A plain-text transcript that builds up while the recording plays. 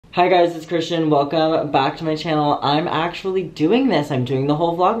Hi guys, it's Christian. Welcome back to my channel. I'm actually doing this. I'm doing the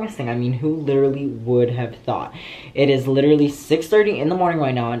whole Vlogmas thing. I mean, who literally would have thought? It is literally 6:30 in the morning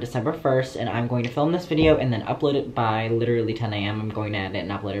right now on December 1st, and I'm going to film this video and then upload it by literally 10 a.m. I'm going to edit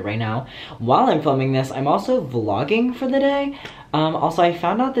and upload it right now. While I'm filming this, I'm also vlogging for the day. Also, I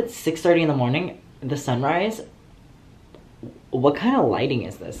found out that 6:30 in the morning, the sunrise. What kind of lighting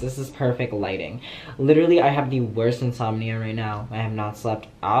is this? This is perfect lighting. Literally, I have the worst insomnia right now. I have not slept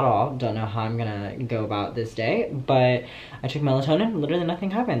at all. Don't know how I'm gonna go about this day, but I took melatonin. Literally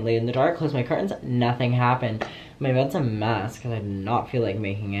nothing happened. Laid in the dark, closed my curtains, nothing happened. My bed's a mess because I did not feel like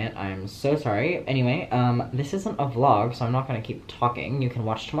making it. I'm so sorry. Anyway, this isn't a vlog, so I'm not gonna keep talking. You can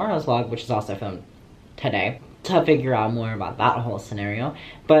watch tomorrow's vlog, which is also filmed today, to figure out more about that whole scenario.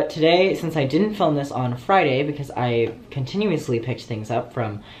 But today, since I didn't film this on Friday because I continuously picked things up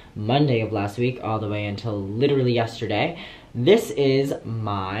from Monday of last week all the way until literally yesterday, this is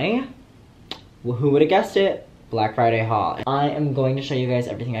my, who would have guessed it, Black Friday haul. I am going to show you guys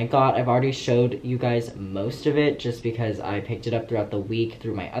everything I got. I've already showed you guys most of it just because I picked it up throughout the week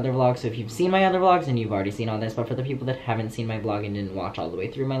through my other vlogs. So if you've seen my other vlogs, then you've already seen all this. But for the people that haven't seen my vlog and didn't watch all the way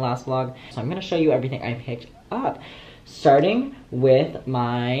through my last vlog, so I'm gonna show you everything I picked up. Starting with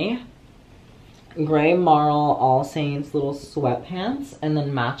my gray marl All Saints little sweatpants and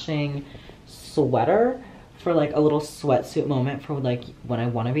then matching sweater for like a little sweatsuit moment for like when I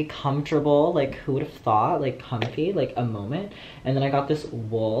want to be comfortable. Like, who would have thought? Like, comfy, like a moment. And then I got this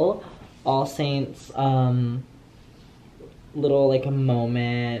wool All Saints little like a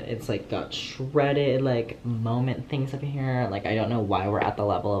moment. It's like got shredded like moment things up here. Like, I don't know why we're at the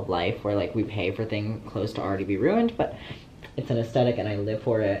level of life where like we pay for things close to already be ruined, but it's an aesthetic and I live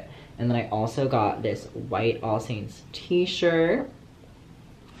for it. And then I also got this white All Saints t-shirt,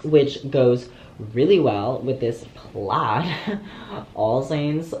 which goes really well with this plaid All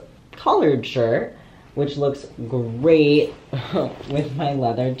Saints collared shirt, which looks great with my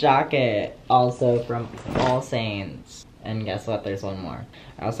leather jacket, also from All Saints. And guess what? There's one more.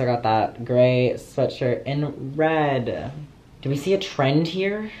 I also got that gray sweatshirt in red. Do we see a trend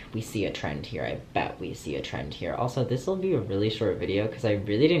here? We see a trend here. I bet we see a trend here. Also, this will be a really short video because I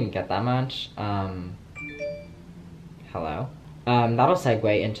really didn't get that much. Hello? That'll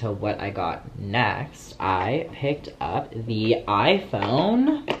segue into what I got next. I picked up the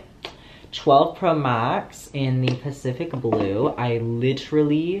iPhone 12 Pro Max in the Pacific Blue. I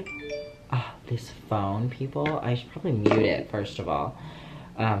literally, this phone, people, I should probably mute it first of all.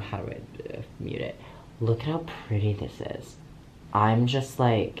 How do I mute it? Look at how pretty this is. I'm just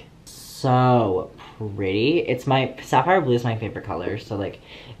like, so pretty. It's my sapphire blue is my favorite color, so like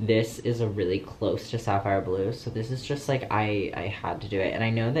this is a really close to sapphire blue, so this is just like I had to do it. And I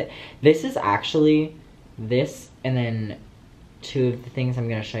know that this is actually this, and then two of the things I'm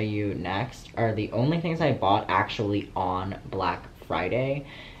gonna show you next are the only things I bought actually on Black Friday.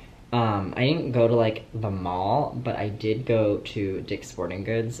 I didn't go to like the mall, but I did go to Dick's Sporting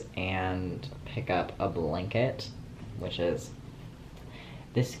Goods and pick up a blanket, which is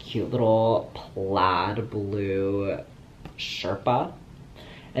this cute little plaid blue Sherpa.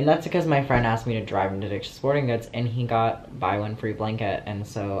 And that's because my friend asked me to drive him to Dick's Sporting Goods and he got buy one free blanket, and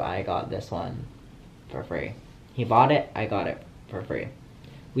so I got this one for free. He bought it, I got it for free.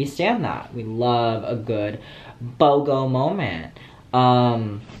 We stand that. We love a good BOGO moment.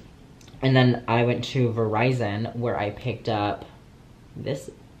 And then I went to Verizon where I picked up this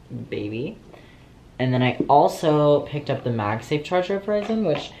baby. And then I also picked up the MagSafe charger at Verizon,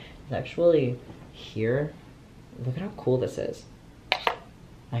 which is actually here. Look at how cool this is.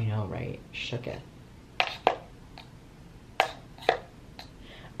 I know, right? Shook it.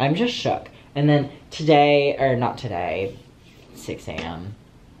 I'm just shook. And then today, or not today, 6 a.m.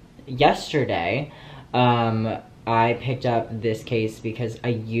 Yesterday, I picked up this case because I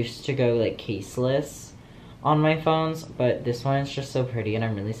used to go like caseless on my phones, but this one is just so pretty and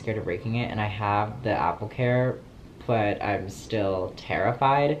I'm really scared of breaking it, and I have the AppleCare, but I'm still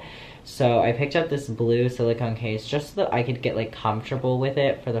terrified. So I picked up this blue silicone case just so that I could get like comfortable with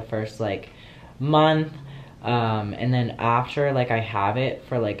it for the first like month. And then after like I have it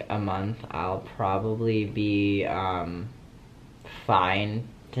for like a month, I'll probably be fine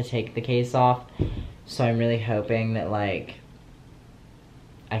to take the case off. So I'm really hoping that like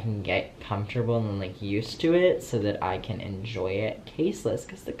I can get comfortable and like used to it so that I can enjoy it caseless,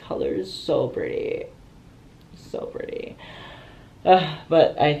 because the color is so pretty. So pretty.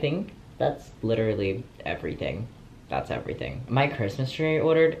 But I think that's literally everything. That's everything. My Christmas tree I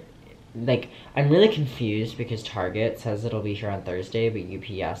ordered, like, I'm really confused because Target says it'll be here on Thursday, but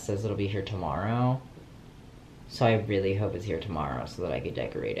UPS says it'll be here tomorrow. So I really hope it's here tomorrow so that I could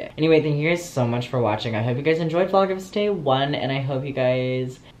decorate it. Anyway, thank you guys so much for watching. I hope you guys enjoyed Vlogmas Day 1, and I hope you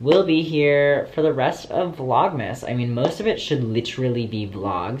guys will be here for the rest of Vlogmas. I mean, most of it should literally be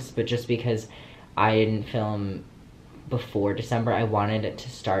vlogs, but just because I didn't film before December, I wanted it to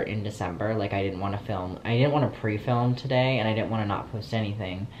start in December. Like, I didn't want to pre-film today, and I didn't want to not post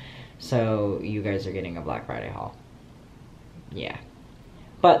anything. So you guys are getting a Black Friday haul. Yeah.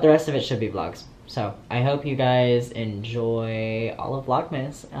 But the rest of it should be vlogs. So I hope you guys enjoy all of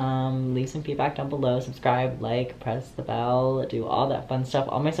Vlogmas. Leave some feedback down below. Subscribe, like, press the bell, do all that fun stuff.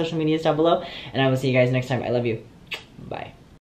 All my social media is down below. And I will see you guys next time. I love you. Bye.